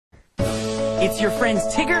It's your friends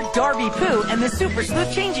Tigger, Darby, Pooh, and the Super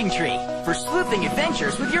Sleuth Changing Tree for sleuthing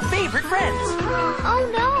adventures with your favorite friends.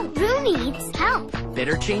 Oh no, Pooh needs help.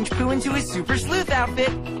 Better change Pooh into his Super Sleuth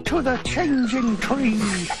outfit. To the changing tree.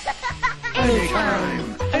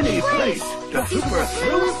 Anytime, any place, the Super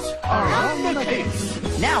Sleuths are on the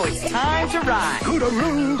case. Now it's time to ride.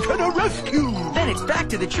 Scootaroo to the rescue. Then it's back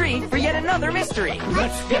to the tree for yet another mystery.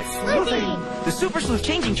 Let's get sleuthing. The Super Sleuth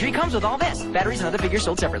Changing Tree comes with all this. Batteries and other figures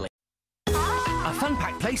sold separately. A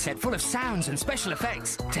fun-packed playset full of sounds and special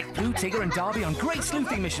effects. Take Pooh, Tigger and Darby on great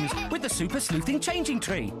sleuthing missions with the Super Sleuthing Changing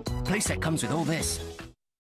Tree. Playset comes with all this.